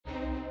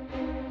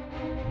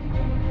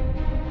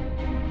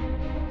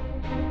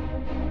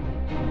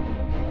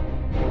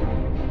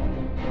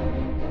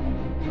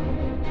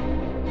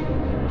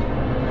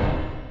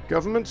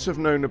Governments have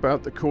known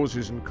about the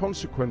causes and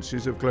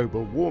consequences of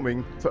global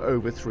warming for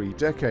over 3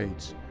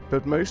 decades,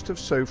 but most have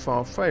so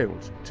far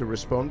failed to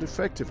respond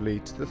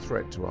effectively to the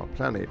threat to our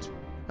planet.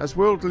 As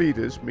world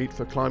leaders meet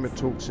for climate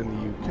talks in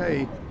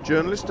the UK,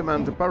 journalist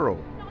Amanda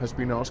Burrell has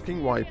been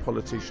asking why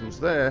politicians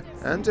there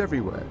and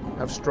everywhere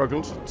have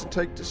struggled to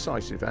take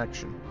decisive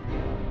action.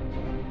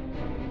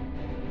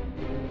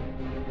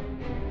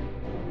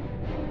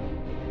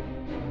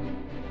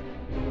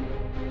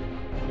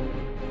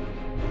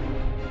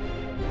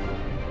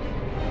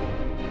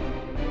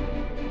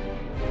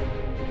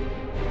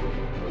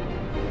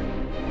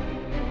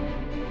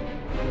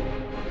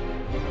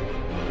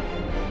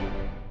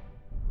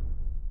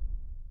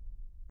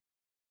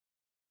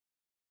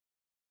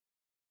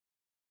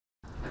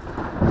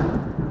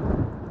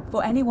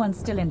 For anyone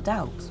still in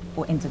doubt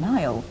or in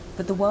denial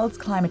that the world's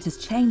climate is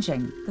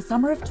changing, the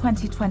summer of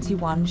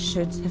 2021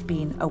 should have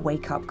been a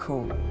wake-up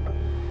call.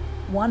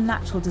 One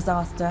natural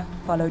disaster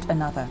followed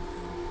another.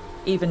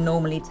 Even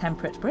normally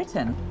temperate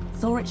Britain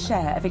saw its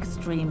share of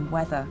extreme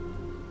weather.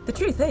 The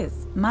truth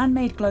is,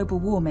 man-made global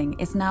warming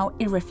is now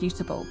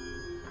irrefutable.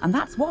 And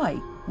that's why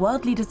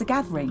world leaders are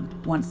gathering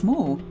once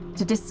more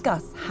to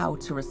discuss how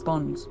to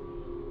respond.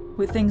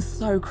 With things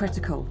so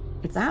critical,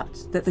 it's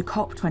apt that the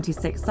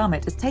COP26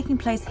 summit is taking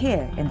place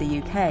here in the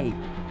UK.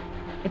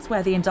 It's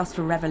where the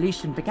Industrial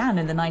Revolution began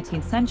in the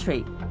 19th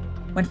century,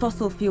 when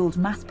fossil-fueled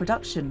mass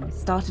production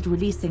started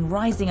releasing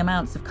rising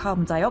amounts of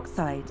carbon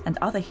dioxide and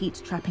other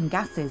heat-trapping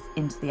gases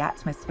into the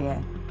atmosphere.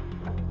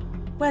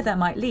 Where that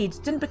might lead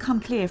didn't become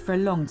clear for a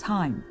long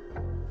time,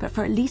 but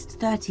for at least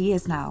 30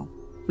 years now,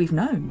 we've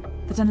known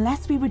that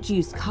unless we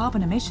reduce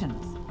carbon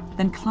emissions,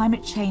 then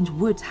climate change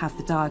would have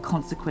the dire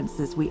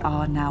consequences we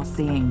are now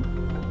seeing.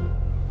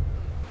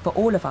 For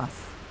all of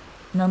us,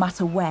 no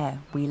matter where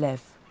we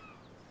live.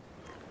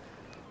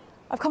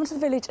 I've come to the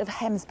village of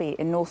Hemsby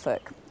in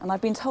Norfolk, and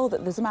I've been told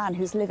that there's a man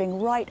who's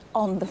living right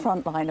on the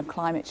front line of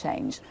climate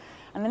change.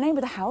 And the name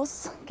of the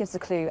house gives a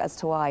clue as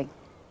to why.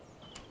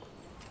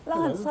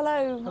 Lance,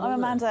 hello. I'm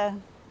Amanda.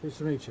 Nice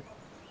to meet you.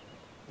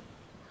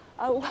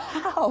 Oh,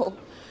 wow.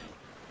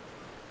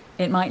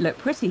 It might look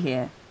pretty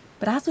here,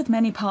 but as with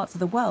many parts of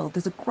the world,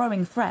 there's a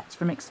growing threat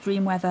from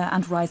extreme weather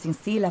and rising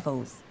sea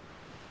levels.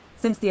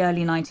 Since the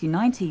early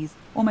 1990s,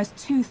 almost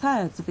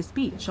 2/3 of the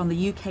beach on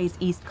the UK's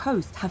east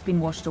coast have been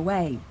washed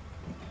away,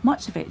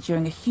 much of it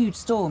during a huge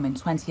storm in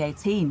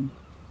 2018.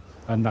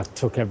 And that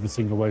took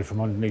everything away from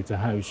underneath the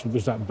house. It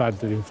was that bad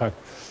that, in fact,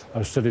 I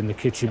was stood in the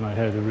kitchen, I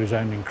heard a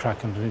resounding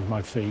crack underneath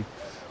my feet,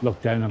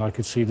 looked down and I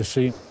could see the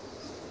sea.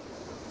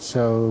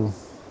 So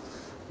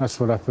that's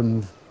what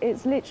happened.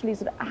 It's literally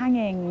sort of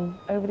hanging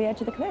over the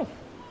edge of the cliff.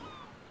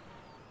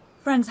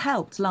 Friends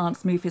helped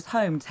Lance move his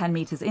home 10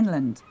 metres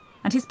inland,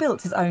 and he's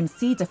built his own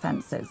sea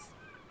defences.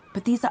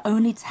 But these are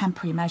only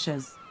temporary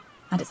measures,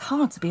 and it's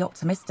hard to be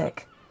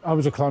optimistic. I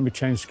was a climate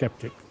change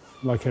sceptic,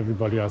 like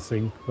everybody, I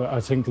think. But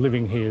I think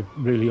living here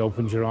really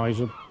opens your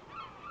eyes up.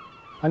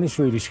 And it's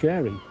really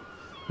scary,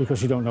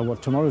 because you don't know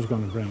what tomorrow's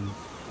going to bring.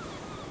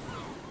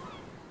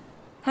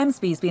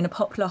 Hemsby's been a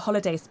popular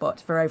holiday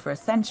spot for over a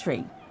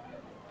century.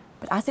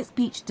 But as its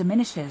beach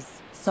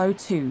diminishes, so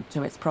too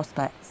do its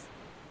prospects.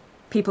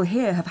 People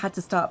here have had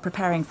to start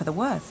preparing for the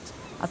worst,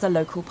 as a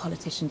local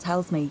politician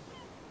tells me.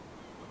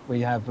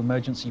 We have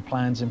emergency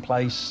plans in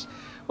place,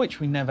 which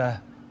we never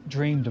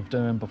dreamed of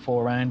doing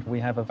beforehand. We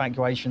have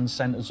evacuation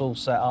centres all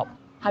set up.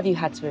 Have you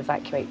had to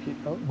evacuate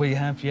people? We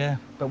have, yeah.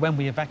 But when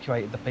we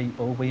evacuated the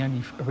people, we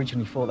only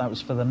originally thought that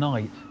was for the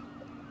night.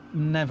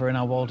 Never in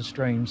our wildest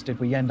dreams did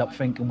we end up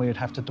thinking we would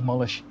have to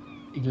demolish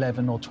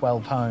 11 or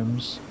 12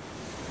 homes.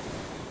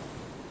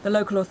 The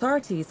local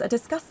authorities are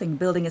discussing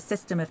building a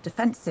system of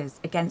defences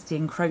against the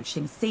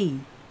encroaching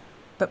sea.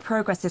 But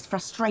progress is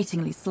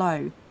frustratingly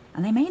slow,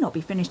 and they may not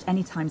be finished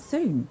anytime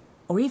soon,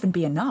 or even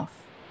be enough.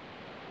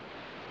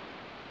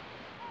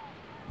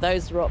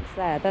 Those rocks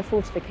there, they're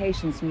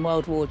fortifications from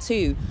World War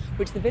II,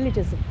 which the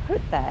villagers have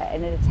put there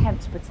in an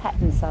attempt to protect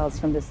themselves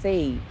from the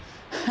sea.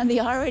 And the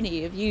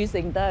irony of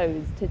using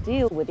those to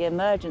deal with the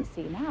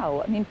emergency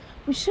now, I mean,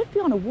 we should be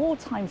on a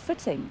wartime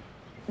footing.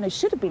 And it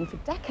should have been for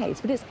decades,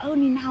 but it's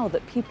only now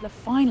that people are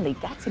finally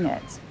getting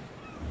it.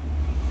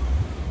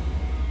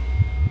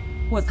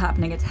 What's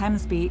happening at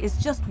Hemsby is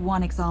just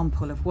one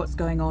example of what's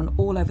going on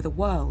all over the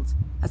world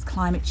as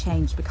climate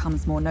change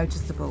becomes more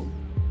noticeable.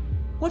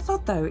 What's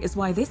odd, though, is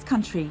why this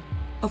country,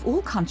 of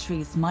all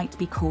countries, might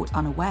be caught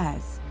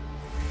unawares.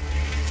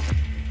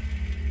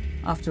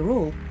 After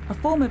all, a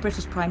former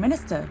British Prime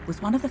Minister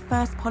was one of the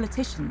first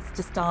politicians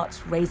to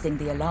start raising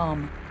the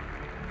alarm.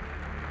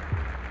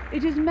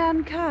 It is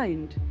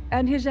mankind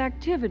and his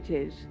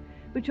activities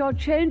which are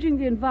changing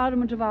the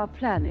environment of our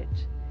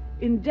planet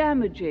in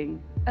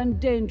damaging and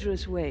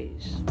dangerous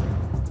ways.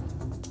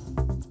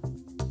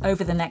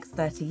 Over the next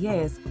 30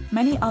 years,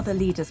 many other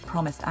leaders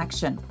promised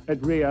action.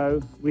 At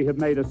Rio, we have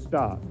made a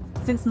start.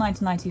 Since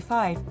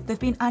 1995, there have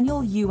been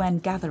annual UN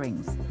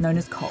gatherings, known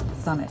as COP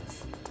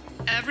summits.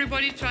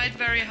 Everybody tried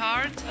very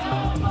hard.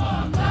 No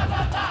more blah,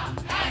 blah, blah.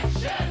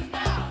 Action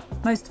now.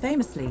 Most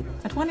famously,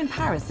 at one in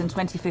Paris in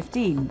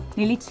 2015,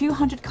 nearly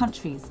 200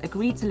 countries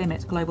agreed to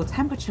limit global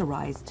temperature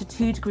rise to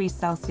 2 degrees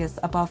Celsius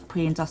above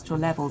pre-industrial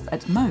levels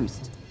at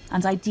most,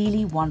 and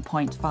ideally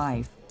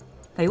 1.5.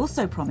 They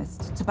also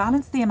promised to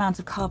balance the amount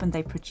of carbon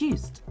they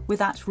produced with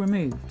that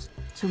removed,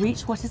 to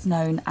reach what is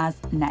known as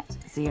net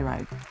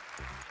zero.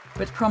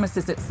 But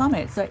promises at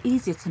summits are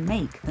easier to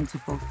make than to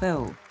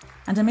fulfill,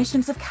 and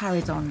emissions have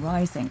carried on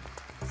rising.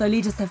 So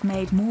leaders have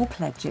made more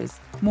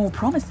pledges, more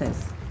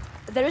promises.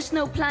 There is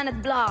no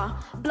planet blah,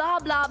 blah,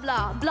 blah,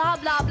 blah, blah,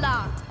 blah,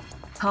 blah.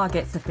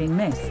 Targets have been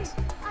missed,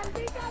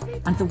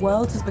 and the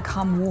world has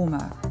become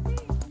warmer,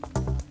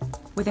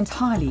 with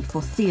entirely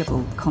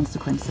foreseeable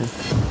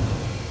consequences.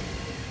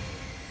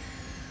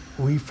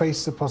 We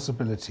face the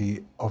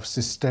possibility of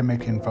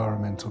systemic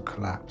environmental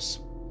collapse.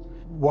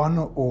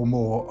 One or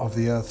more of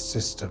the Earth's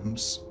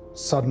systems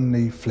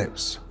suddenly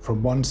flips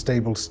from one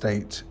stable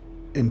state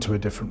into a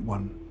different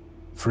one.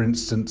 For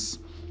instance,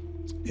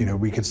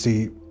 we could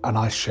see an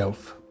ice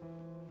shelf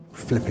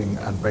flipping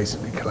and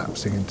basically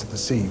collapsing into the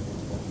sea.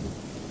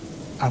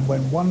 And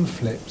when one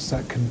flips,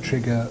 that can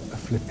trigger a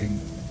flipping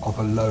of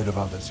a load of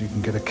others. You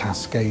can get a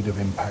cascade of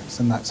impacts,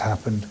 and that's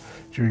happened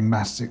during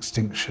mass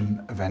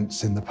extinction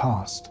events in the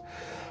past.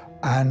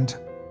 And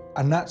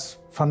that's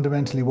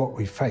fundamentally what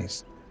we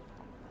face.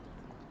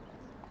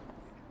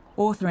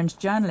 Author and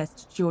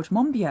journalist George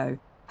Monbiot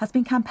has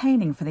been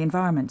campaigning for the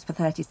environment for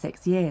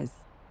 36 years.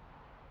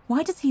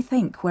 Why does he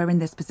think we're in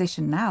this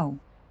position now?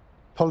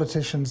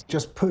 Politicians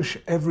just push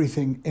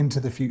everything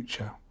into the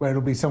future, where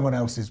it'll be someone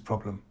else's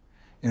problem.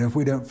 If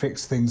we don't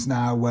fix things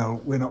now,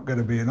 well, we're not going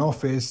to be in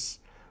office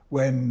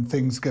when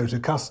things go to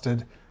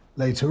custard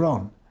later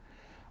on.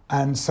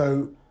 And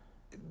so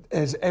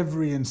there's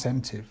every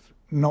incentive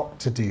not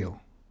to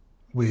deal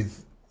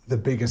with the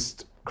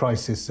biggest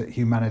crisis that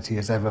humanity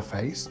has ever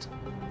faced.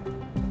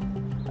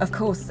 Of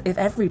course, if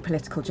every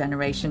political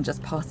generation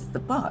just passes the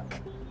buck,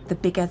 the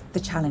bigger the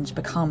challenge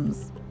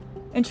becomes.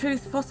 In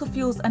truth, fossil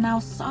fuels are now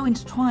so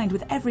intertwined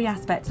with every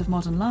aspect of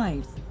modern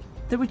lives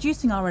that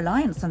reducing our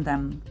reliance on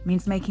them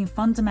means making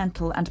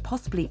fundamental and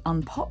possibly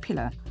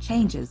unpopular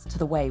changes to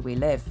the way we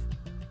live.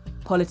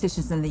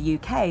 Politicians in the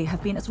UK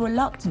have been as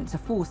reluctant to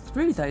force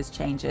through those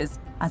changes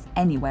as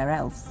anywhere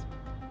else.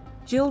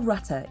 Jill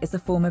Rutter is a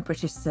former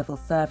British civil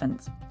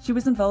servant. She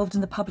was involved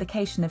in the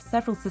publication of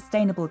several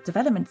sustainable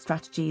development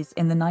strategies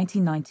in the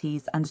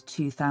 1990s and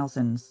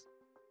 2000s.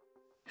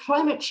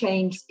 Climate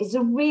change is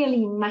a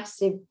really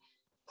massive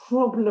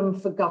problem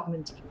for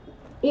government.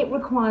 It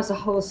requires a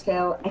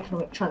whole-scale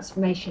economic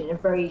transformation in a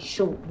very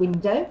short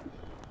window.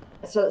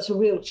 So it's a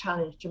real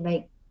challenge to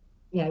make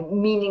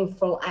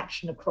meaningful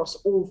action across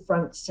all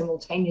fronts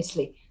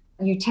simultaneously.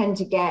 You tend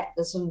to get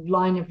the sort of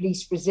line of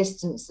least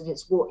resistance, that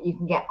it's what you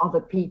can get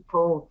other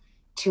people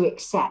to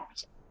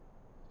accept.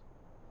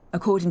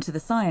 According to the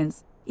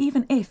science,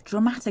 even if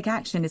dramatic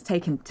action is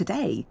taken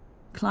today,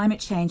 climate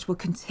change will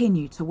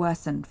continue to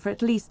worsen for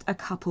at least a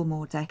couple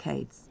more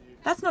decades.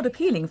 That's not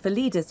appealing for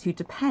leaders who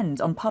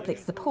depend on public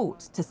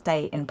support to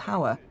stay in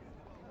power.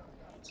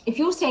 If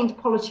you're saying to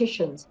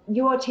politicians,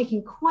 you are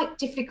taking quite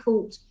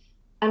difficult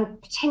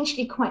and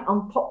potentially quite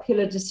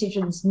unpopular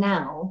decisions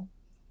now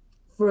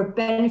for a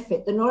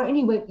benefit that not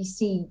only won't be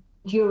seen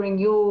during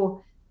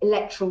your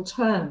electoral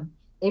term,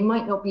 they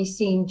might not be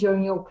seen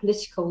during your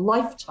political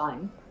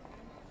lifetime.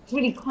 It's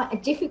really quite a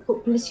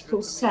difficult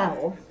political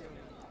sell.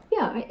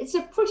 Yeah, it's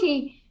a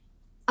pretty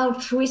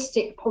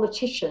altruistic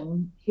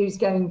politician who's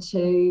going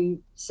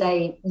to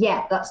say,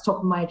 yeah, that's top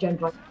of my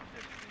agenda.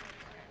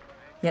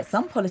 Yet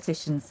some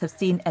politicians have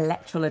seen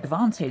electoral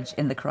advantage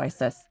in the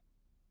crisis.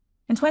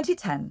 In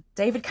 2010,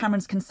 David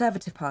Cameron's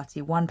Conservative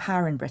Party won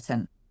power in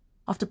Britain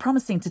after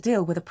promising to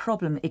deal with a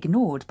problem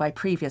ignored by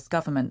previous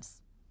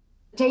governments.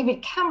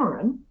 David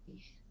Cameron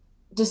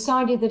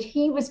decided that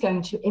he was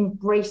going to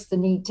embrace the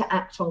need to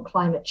act on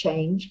climate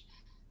change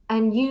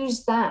and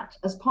use that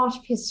as part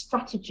of his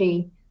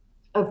strategy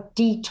of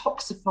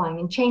detoxifying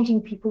and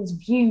changing people's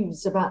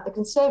views about the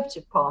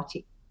Conservative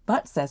Party.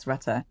 But, says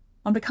Rutter,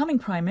 on becoming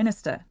Prime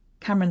Minister,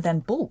 Cameron then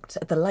balked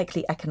at the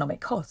likely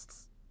economic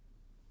costs.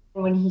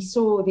 When he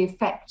saw the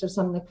effect of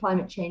some of the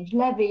climate change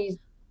levies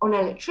on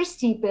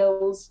electricity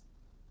bills,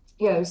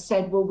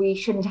 said, well, we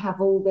shouldn't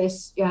have all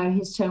this,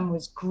 his term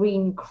was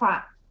green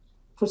crap,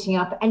 putting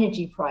up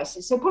energy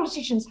prices. So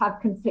politicians have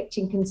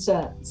conflicting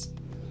concerns.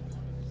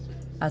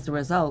 As a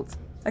result,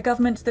 a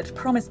government that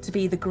promised to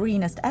be the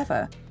greenest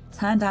ever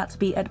turned out to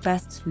be at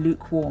best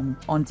lukewarm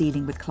on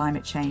dealing with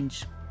climate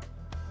change.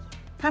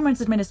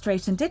 Cameron's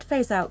administration did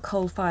phase out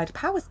coal-fired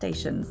power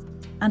stations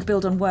and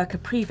build on work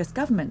of previous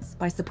governments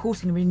by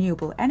supporting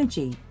renewable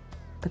energy,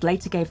 but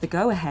later gave the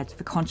go-ahead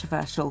for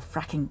controversial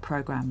fracking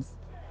programmes.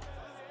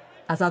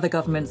 As other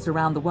governments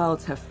around the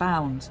world have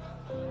found,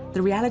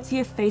 the reality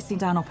of facing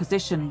down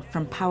opposition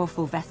from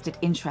powerful vested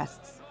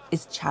interests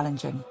is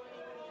challenging.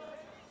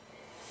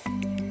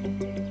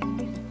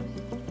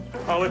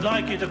 I would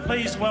like you to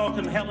please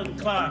welcome Helen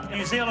Clark,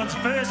 New Zealand's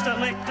first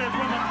elected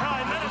woman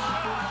Prime Minister.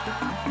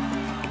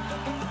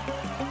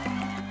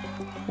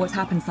 What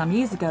happened some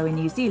years ago in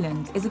New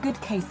Zealand is a good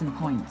case in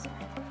point.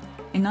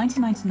 In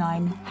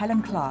 1999,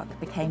 Helen Clark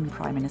became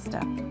Prime Minister.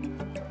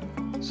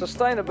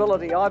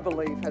 Sustainability, I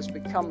believe, has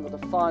become the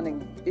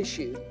defining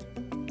issue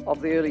of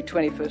the early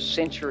 21st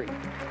century.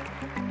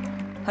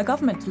 Her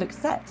government looked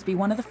set to be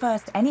one of the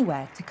first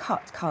anywhere to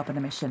cut carbon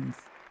emissions.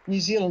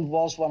 New Zealand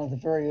was one of the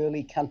very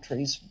early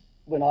countries,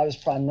 when I was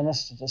Prime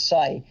Minister, to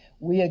say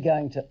we are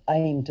going to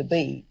aim to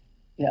be,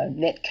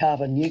 net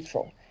carbon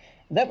neutral.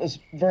 That was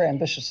very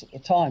ambitious at the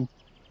time.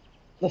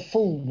 The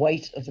full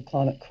weight of the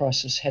climate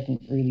crisis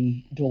hadn't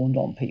really dawned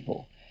on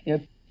people.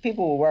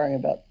 People were worrying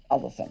about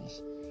other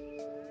things.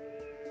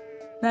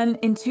 Then,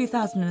 in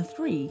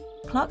 2003,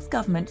 Clark's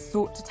government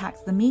sought to tax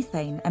the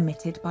methane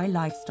emitted by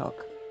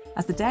livestock.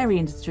 As the dairy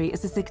industry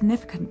is a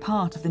significant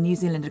part of the New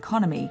Zealand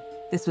economy,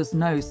 this was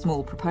no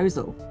small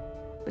proposal.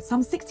 But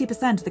some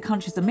 60% of the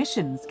country's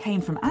emissions came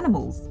from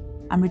animals,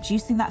 and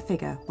reducing that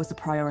figure was a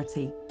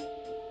priority.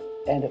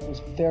 And it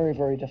was very,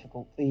 very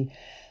difficult. The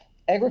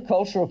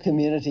agricultural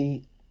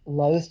community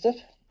loathed it.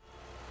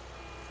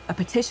 A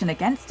petition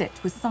against it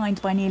was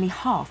signed by nearly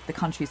half the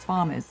country's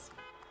farmers.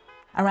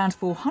 Around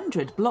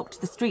 400 blocked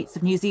the streets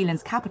of New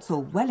Zealand's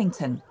capital,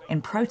 Wellington, in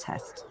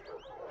protest.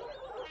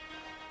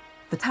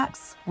 The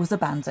tax was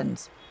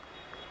abandoned.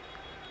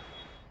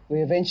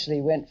 We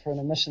eventually went for an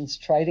emissions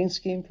trading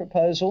scheme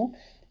proposal,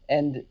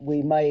 and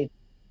we made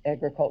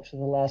agriculture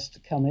the last to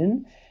come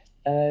in.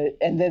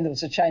 And then there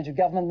was a change of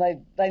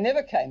government. They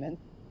never came in.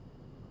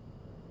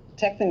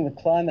 Tackling the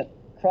climate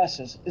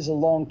crisis is a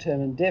long-term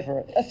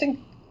endeavour. I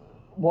think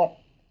what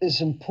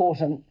is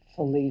important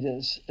for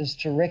leaders is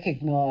to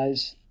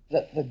recognise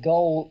that the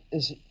goal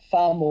is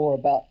far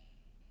more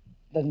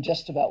than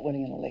just about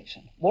winning an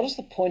election. What is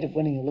the point of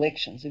winning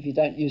elections if you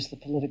don't use the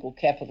political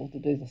capital to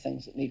do the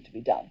things that need to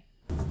be done?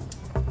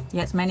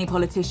 Yet many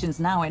politicians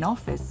now in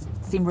office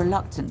seem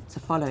reluctant to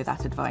follow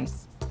that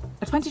advice.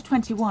 A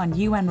 2021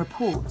 UN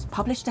report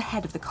published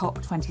ahead of the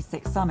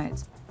COP26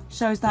 summit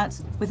shows that,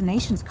 with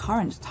nations'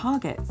 current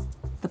targets,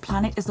 the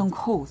planet is on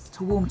course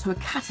to warm to a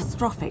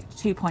catastrophic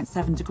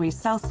 2.7 degrees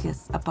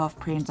Celsius above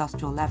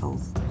pre-industrial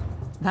levels.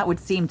 That would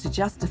seem to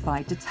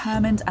justify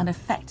determined and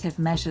effective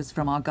measures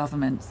from our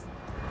governments.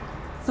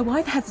 So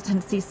why the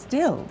hesitancy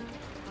still?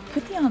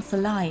 Could the answer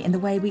lie in the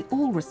way we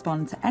all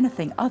respond to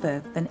anything other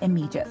than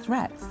immediate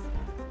threats?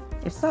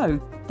 If so,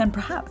 then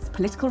perhaps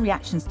political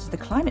reactions to the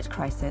climate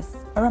crisis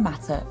are a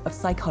matter of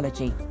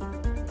psychology.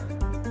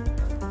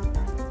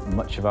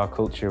 Much of our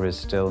culture is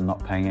still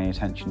not paying any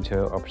attention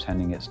to it or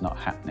pretending it's not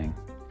happening.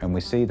 And we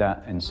see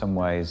that in some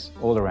ways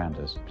all around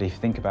us. But if you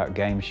think about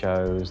game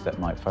shows that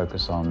might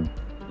focus on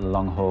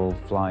long-haul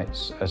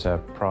flights as a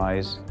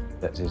prize,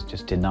 that is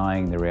just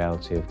denying the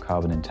reality of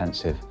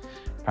carbon-intensive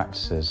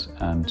practices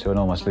to an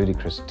almost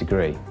ludicrous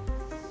degree.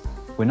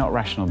 We're not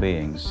rational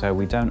beings, so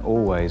we don't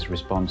always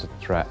respond to the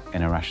threat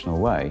in a rational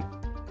way.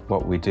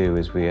 What we do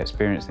is we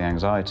experience the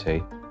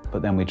anxiety,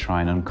 but then we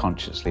try and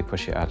unconsciously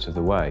push it out of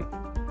the way.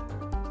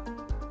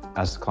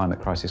 As the climate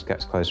crisis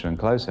gets closer and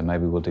closer,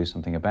 maybe we'll do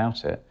something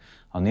about it.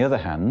 On the other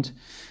hand,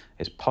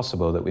 it's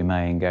possible that we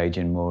may engage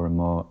in more and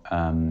more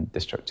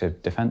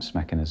destructive defence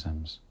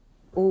mechanisms.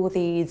 All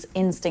these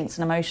instincts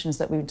and emotions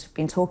that we've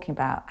been talking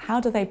about, how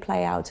do they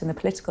play out in the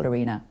political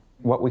arena?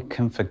 What we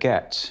can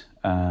forget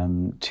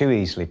too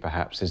easily,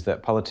 perhaps, is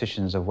that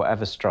politicians of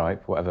whatever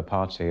stripe, whatever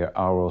party,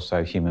 are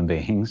also human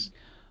beings.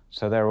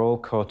 So they're all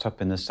caught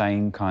up in the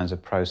same kinds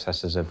of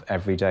processes of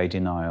everyday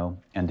denial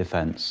and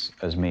defence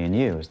as me and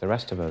you, as the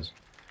rest of us.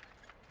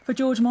 For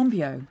George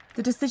Monbiot,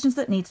 the decisions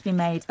that need to be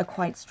made are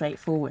quite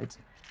straightforward.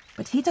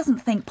 But he doesn't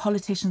think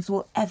politicians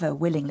will ever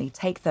willingly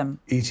take them.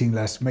 Eating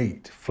less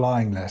meat,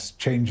 flying less,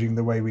 changing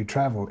the way we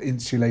travel,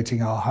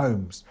 insulating our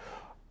homes,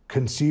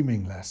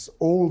 consuming less,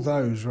 all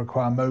those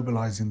require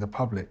mobilising the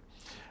public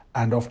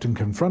and often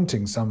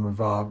confronting some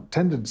of our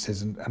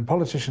tendencies. And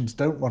politicians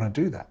don't want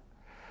to do that.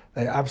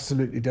 They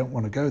absolutely don't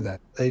want to go there.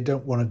 They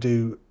don't want to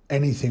do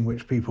anything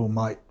which people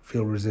might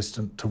feel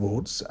resistant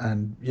towards.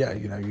 And yeah,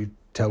 you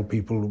tell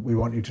people, we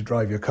want you to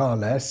drive your car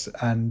less,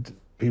 and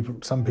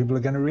some people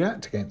are going to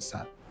react against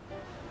that.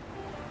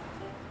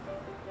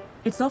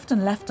 It's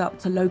often left up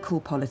to local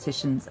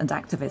politicians and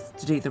activists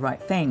to do the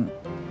right thing.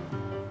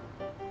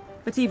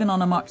 But even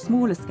on a much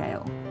smaller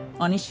scale,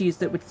 on issues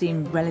that would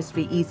seem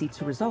relatively easy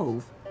to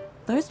resolve,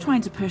 those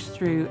trying to push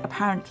through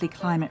apparently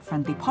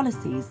climate-friendly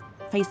policies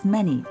face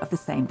many of the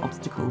same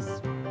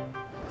obstacles.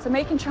 So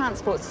making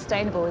transport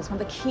sustainable is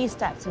one of the key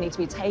steps that need to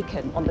be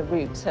taken on the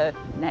route to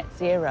net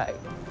zero.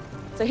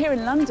 So here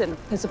in London,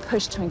 there's a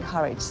push to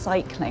encourage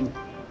cycling.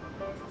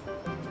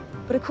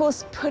 But of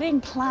course,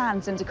 putting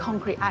plans into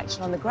concrete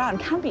action on the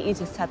ground can be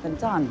easier said than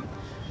done.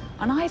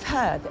 And I've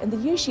heard that in the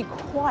usually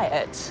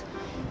quiet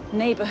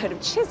neighbourhood of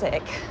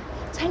Chiswick,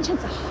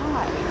 tensions are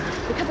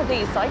high because of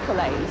these cycle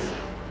lanes.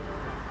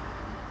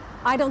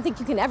 I don't think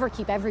you can ever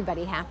keep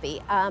everybody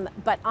happy,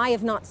 but I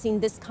have not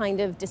seen this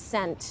kind of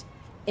dissent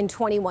in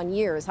 21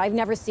 years. I've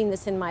never seen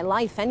this in my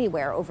life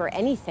anywhere over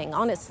anything,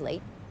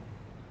 honestly.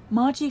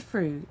 Margie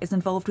Frew is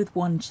involved with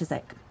One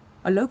Chiswick,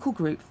 a local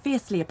group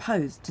fiercely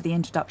opposed to the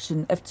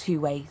introduction of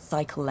two-way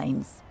cycle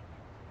lanes.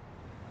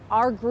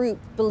 Our group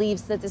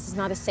believes that this is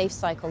not a safe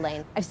cycle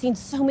lane. I've seen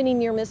so many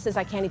near misses,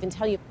 I can't even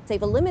tell you.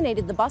 They've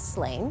eliminated the bus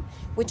lane,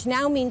 which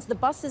now means the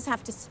buses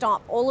have to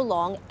stop all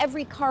along.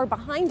 Every car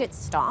behind it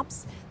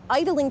stops,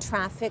 idling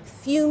traffic,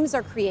 fumes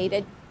are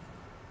created.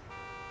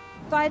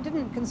 I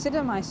didn't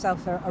consider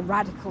myself a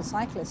radical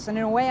cyclist, and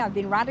in a way I've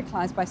been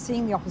radicalized by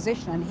seeing the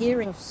opposition and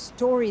hearing a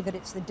story that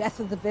it's the death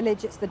of the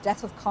village, it's the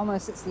death of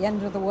commerce, it's the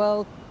end of the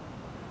world.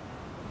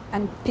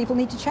 And people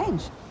need to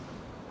change.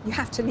 You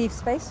have to leave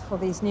space for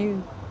these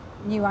new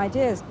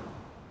ideas.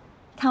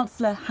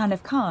 Councillor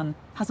Hanif Khan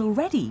has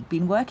already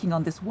been working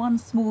on this one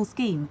small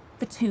scheme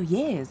for 2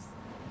 years.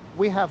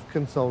 We have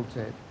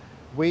consulted.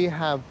 We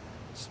have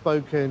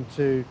spoken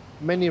to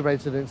many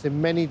residents in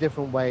many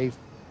different ways.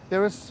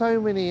 There are so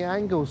many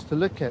angles to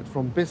look at,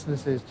 from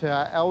businesses to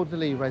our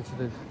elderly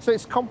residents. So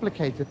it's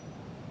complicated.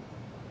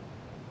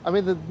 I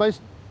mean, the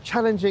most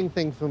challenging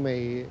thing for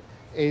me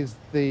is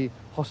the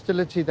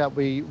hostility that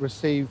we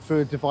receive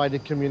through a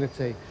divided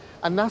community.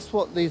 And that's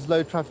what these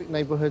low-traffic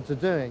neighbourhoods are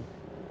doing.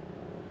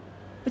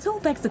 It all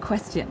begs the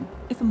question,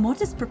 if a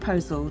modest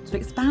proposal to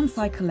expand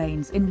cycle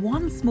lanes in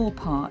one small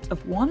part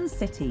of one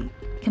city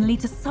can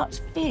lead to such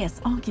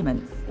fierce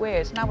arguments.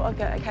 Weird. Now I'll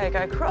go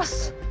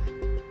across.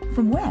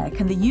 From where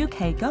can the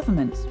UK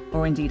government,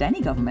 or indeed any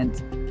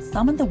government,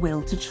 summon the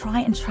will to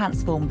try and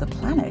transform the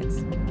planet?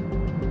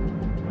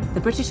 The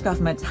British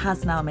government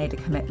has now made a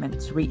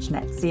commitment to reach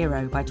net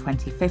zero by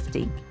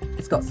 2050.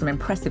 It's got some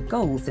impressive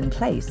goals in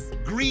place.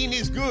 Green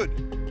is good.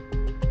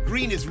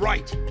 Green is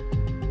right.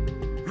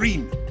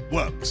 Green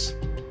works.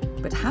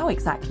 But how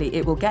exactly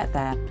it will get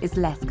there is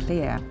less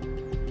clear.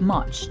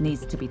 Much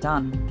needs to be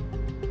done.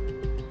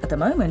 At the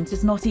moment,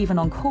 it's not even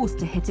on course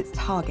to hit its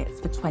targets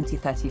for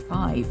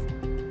 2035.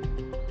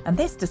 And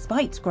this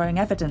despite growing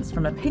evidence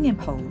from opinion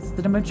polls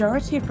that a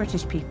majority of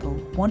British people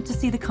want to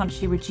see the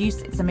country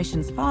reduce its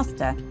emissions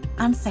faster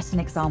and set an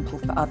example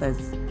for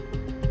others.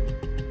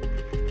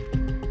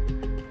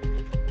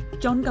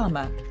 John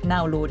Gummer,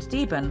 now Lord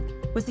Deben,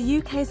 was the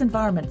UK's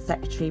Environment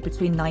Secretary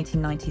between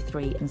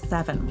 1993 and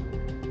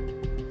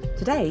 7.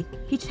 Today,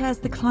 he chairs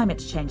the Climate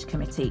Change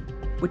Committee,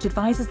 which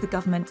advises the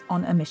government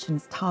on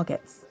emissions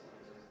targets.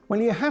 Well,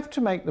 you have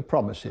to make the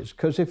promises,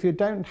 because if you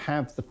don't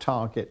have the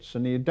targets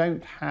and you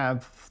don't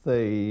have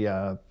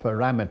the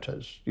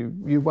parameters,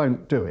 you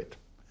won't do it.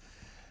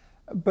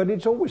 But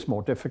it's always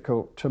more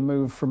difficult to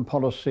move from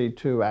policy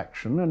to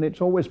action, and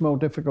it's always more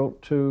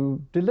difficult to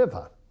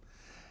deliver.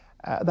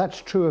 That's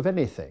true of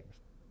anything.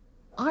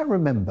 I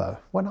remember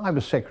when I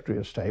was Secretary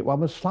of State,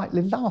 one was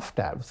slightly laughed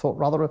at, thought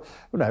rather,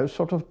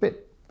 sort of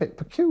bit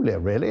peculiar,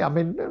 really. I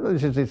mean,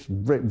 this is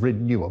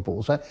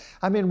renewables.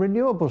 I mean,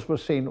 renewables were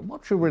seen,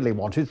 what you really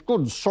want is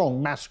good,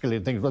 strong,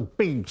 masculine things with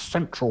big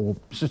central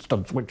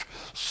systems which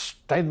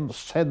send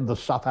the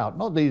stuff out,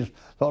 not these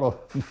sort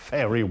of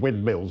fairy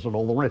windmills and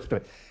all the rest of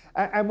it.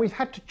 And we've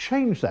had to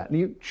change that. And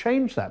you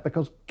change that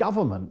because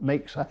government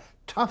makes a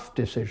tough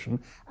decision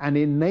and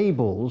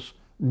enables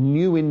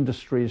new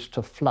industries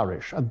to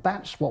flourish. And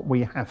that's what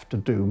we have to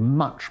do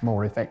much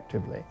more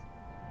effectively.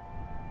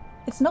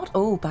 It's not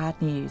all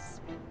bad news.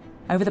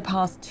 Over the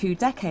past 2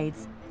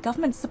 decades,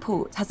 government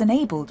support has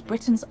enabled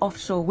Britain's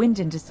offshore wind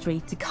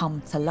industry to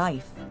come to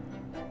life.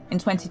 In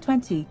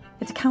 2020,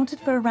 it accounted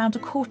for around a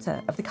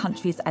quarter of the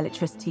country's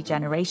electricity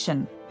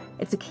generation.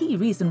 It's a key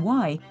reason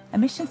why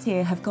emissions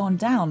here have gone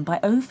down by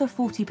over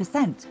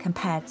 40%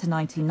 compared to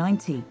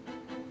 1990.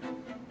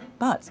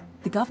 But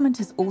the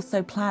government is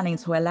also planning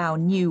to allow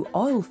new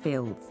oil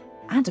fields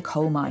and a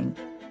coal mine.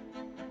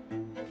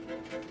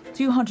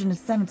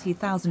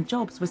 270,000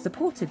 jobs were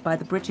supported by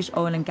the British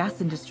oil and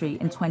gas industry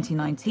in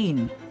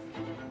 2019.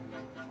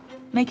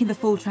 Making the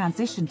full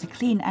transition to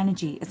clean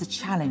energy is a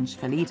challenge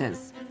for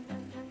leaders.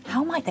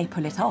 How might they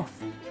pull it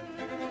off?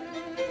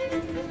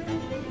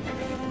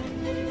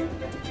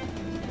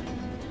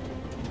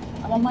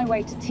 I'm on my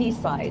way to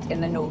Teesside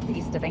in the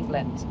northeast of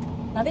England.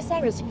 Now, this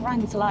area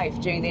sprang to life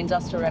during the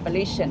Industrial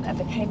Revolution and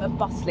became a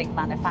bustling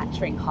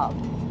manufacturing hub,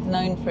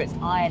 known for its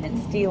iron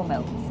and steel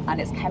mills and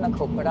its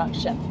chemical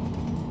production.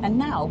 And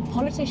now,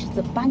 politicians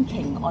are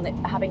banking on it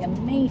having a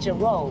major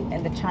role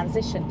in the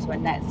transition to a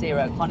net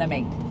zero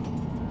economy.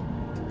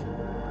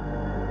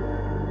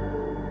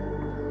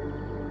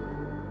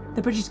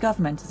 The British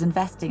government is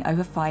investing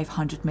over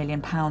 £500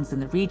 million in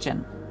the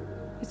region.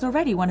 It's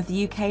already one of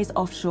the UK's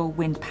offshore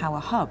wind power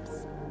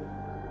hubs.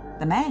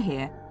 The mayor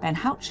here, Ben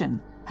Houchen,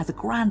 has a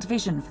grand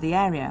vision for the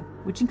area,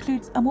 which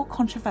includes a more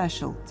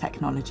controversial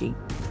technology.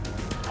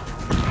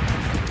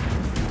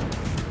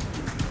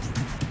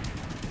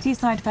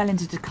 Teesside fell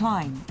into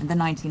decline in the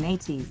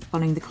 1980s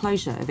following the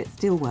closure of its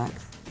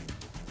steelworks.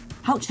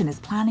 Houchen is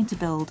planning to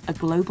build a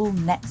global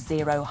net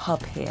zero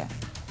hub here.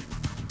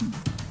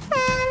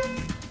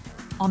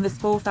 On this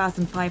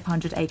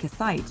 4,500-acre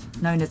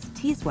site, known as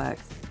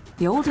Teesworks,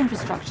 the old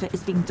infrastructure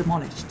is being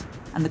demolished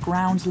and the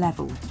ground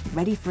levelled,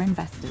 ready for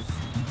investors.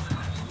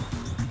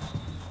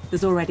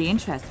 There's already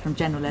interest from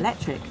General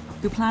Electric,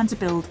 who plan to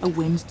build a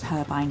wind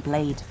turbine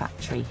blade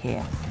factory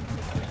here.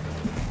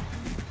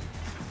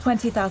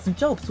 20,000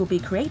 jobs will be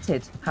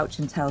created,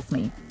 Houchen tells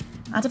me,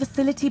 and a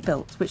facility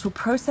built which will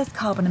process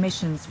carbon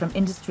emissions from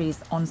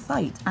industries on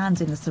site and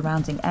in the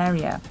surrounding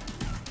area.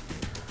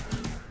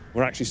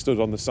 We're actually stood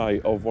on the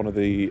site of one of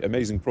the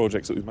amazing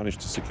projects that we've managed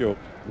to secure,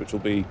 which will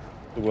be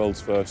the world's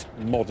first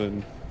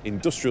modern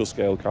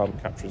industrial-scale carbon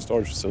capture and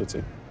storage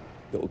facility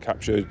that will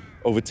capture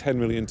over 10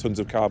 million tonnes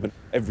of carbon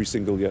every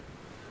single year.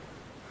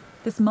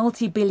 This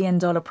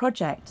multi-billion-dollar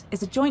project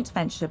is a joint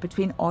venture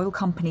between oil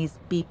companies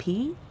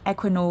BP,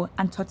 Equinor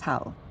and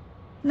Total.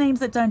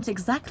 Names that don't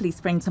exactly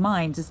spring to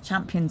mind as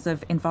champions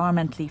of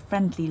environmentally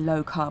friendly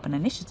low-carbon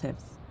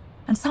initiatives.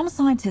 And some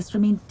scientists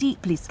remain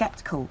deeply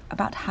sceptical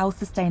about how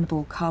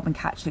sustainable carbon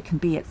capture can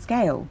be at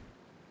scale.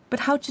 But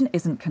Houchen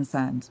isn't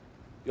concerned.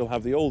 You'll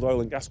have the old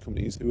oil and gas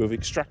companies who have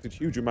extracted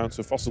huge amounts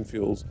of fossil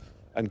fuels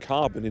and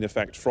carbon, in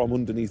effect, from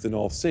underneath the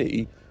North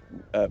Sea,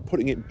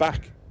 putting it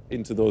back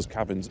into those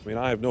caverns. I mean,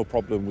 I have no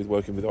problem with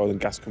working with oil and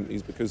gas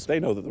companies because they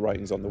know that the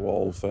writing's on the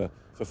wall for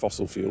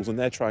fossil fuels, and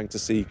they're trying to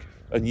seek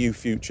a new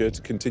future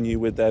to continue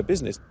with their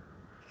business.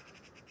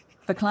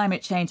 For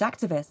climate change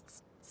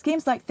activists,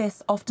 schemes like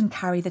this often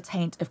carry the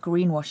taint of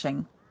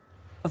greenwashing,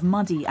 of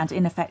muddy and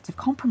ineffective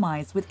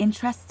compromise with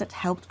interests that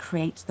helped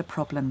create the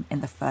problem in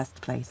the first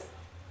place.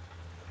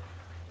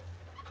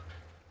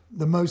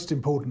 The most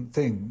important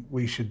thing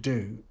we should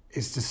do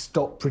is to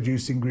stop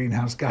producing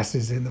greenhouse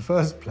gases in the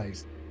first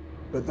place.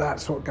 But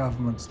that's what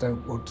governments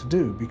don't want to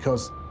do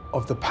because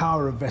of the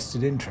power of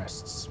vested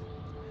interests.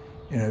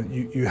 You know,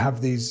 you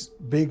have these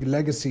big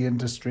legacy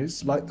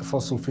industries like the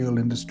fossil fuel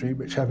industry,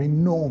 which have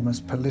enormous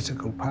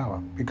political power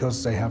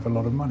because they have a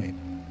lot of money.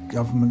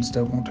 Governments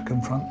don't want to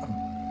confront them.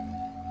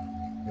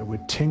 You know,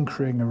 we're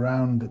tinkering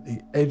around at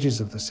the edges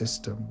of the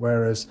system,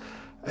 whereas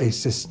a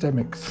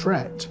systemic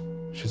threat,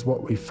 which is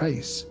what we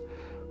face,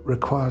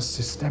 requires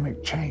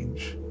systemic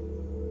change.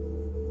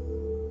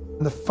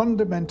 And the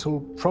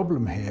fundamental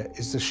problem here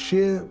is the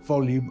sheer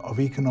volume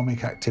of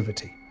economic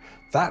activity.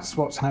 That's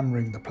what's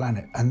hammering the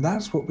planet, and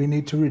that's what we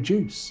need to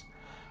reduce.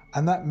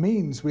 And that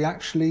means we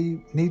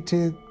actually need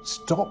to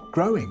stop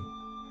growing.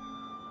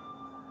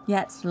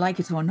 Yet, like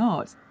it or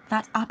not,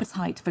 that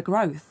appetite for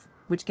growth,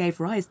 which gave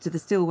rise to the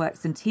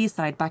steelworks in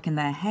Teesside back in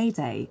their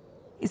heyday,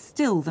 is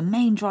still the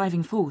main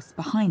driving force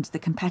behind the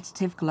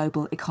competitive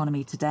global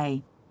economy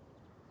today.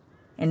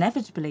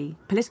 Inevitably,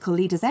 political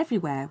leaders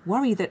everywhere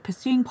worry that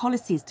pursuing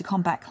policies to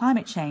combat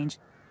climate change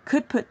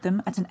could put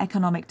them at an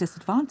economic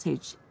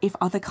disadvantage if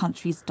other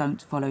countries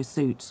don't follow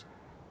suit.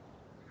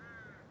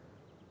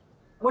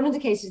 One of the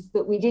cases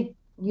that we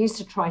used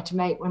to try to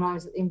make when I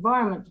was at the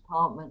Environment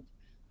Department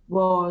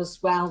was,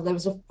 well, there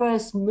was a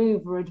first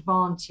mover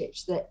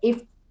advantage that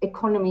if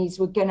economies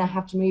were going to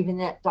have to move in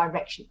that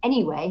direction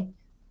anyway,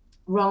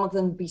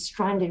 rather than be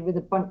stranded with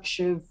a bunch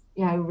of,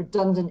 you know,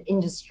 redundant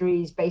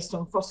industries based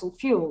on fossil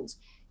fuels,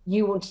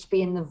 you wanted to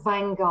be in the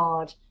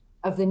vanguard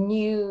of the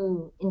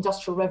new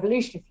industrial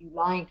revolution, if you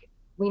like.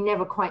 We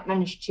never quite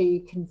managed to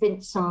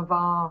convince some of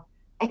our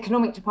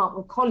economic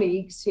department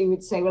colleagues who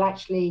would say, well,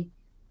 actually,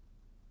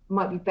 it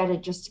might be better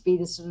just to be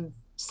the sort of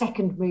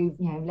second move,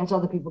 you know, let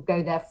other people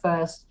go there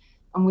first,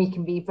 and we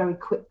can be very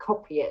quick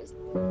copiers.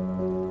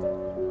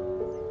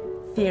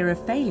 Fear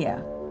of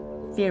failure,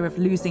 fear of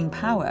losing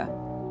power,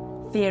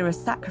 fear of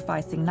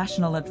sacrificing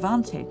national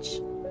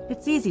advantage.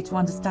 It's easy to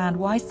understand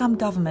why some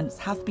governments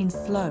have been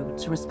slow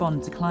to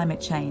respond to climate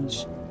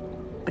change.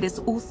 But it's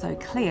also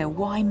clear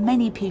why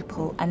many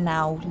people are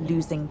now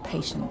losing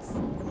patience.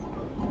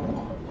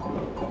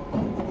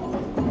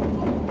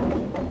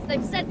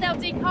 They've said they'll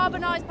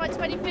decarbonise by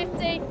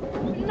 2050.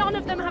 None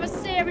of them have a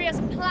serious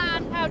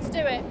plan how to do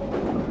it.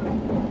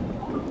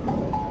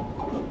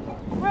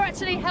 We're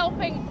actually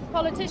helping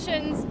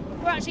politicians,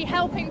 we're actually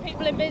helping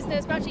people in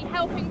business, we're actually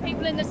helping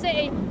people in the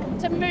city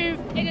to move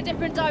in a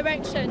different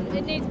direction.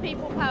 It needs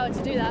people power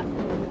to do that.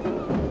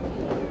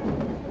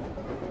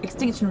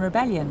 Extinction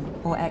Rebellion,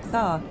 or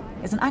XR,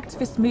 is an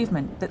activist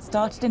movement that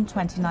started in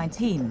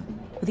 2019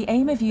 with the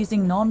aim of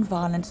using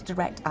non-violent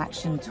direct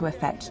action to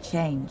effect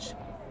change.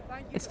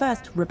 Its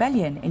first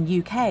rebellion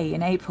in UK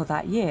in April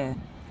that year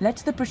led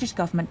to the British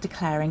government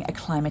declaring a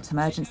climate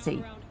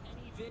emergency.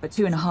 But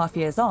 2.5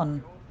 years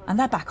on, and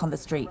they're back on the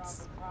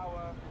streets.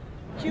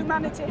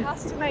 Humanity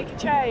has to make a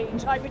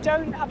change. Like, we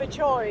don't have a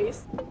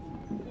choice.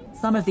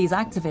 Some of these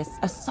activists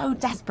are so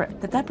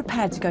desperate that they're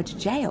prepared to go to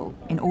jail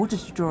in order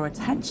to draw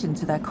attention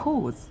to their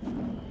cause.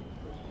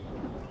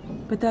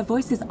 But their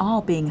voices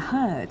are being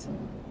heard,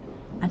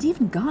 and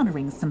even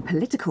garnering some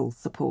political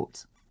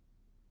support.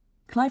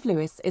 Clive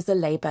Lewis is a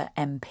Labour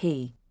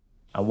MP.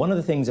 And one of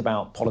the things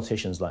about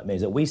politicians like me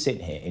is that we sit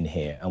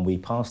here and we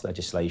pass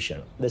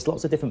legislation. There's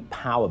lots of different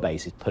power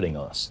bases putting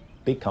on us.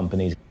 Big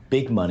companies,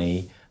 big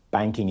money,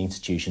 banking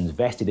institutions,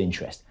 vested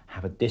interest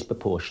have a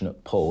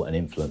disproportionate pull and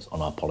influence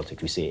on our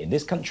politics. We see it in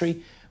this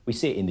country, we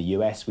see it in the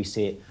US, we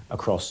see it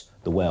across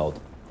the world.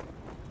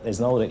 There's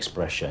an old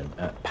expression,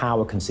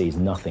 power concedes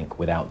nothing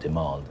without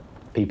demand.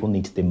 People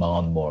need to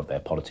demand more of their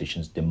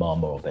politicians,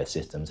 demand more of their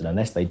systems, and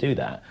unless they do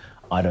that,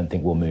 I don't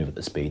think we'll move at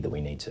the speed that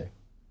we need to.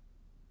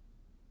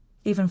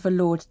 Even for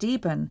Lord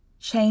Deben,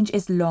 change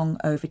is long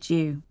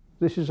overdue.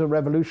 This is a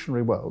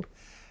revolutionary world.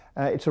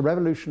 It's a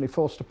revolutionary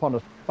forced upon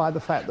us by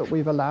the fact that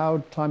we've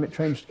allowed climate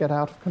change to get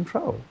out of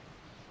control.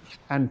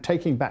 And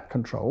taking back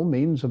control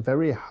means a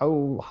very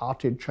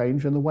wholehearted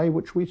change in the way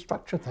which we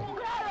structure things.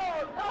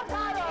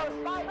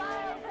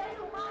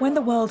 When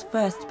the world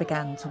first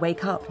began to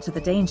wake up to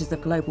the dangers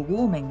of global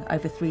warming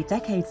over 3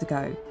 decades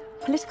ago,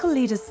 political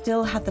leaders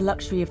still had the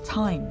luxury of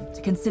time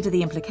to consider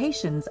the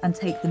implications and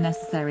take the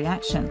necessary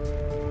action.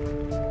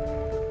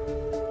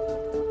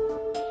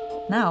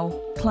 Now,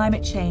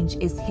 climate change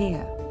is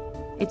here.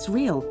 It's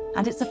real,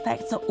 and its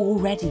effects are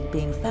already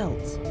being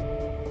felt.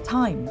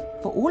 Time,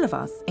 for all of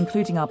us,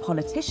 including our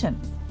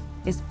politicians,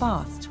 is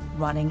fast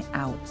running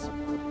out.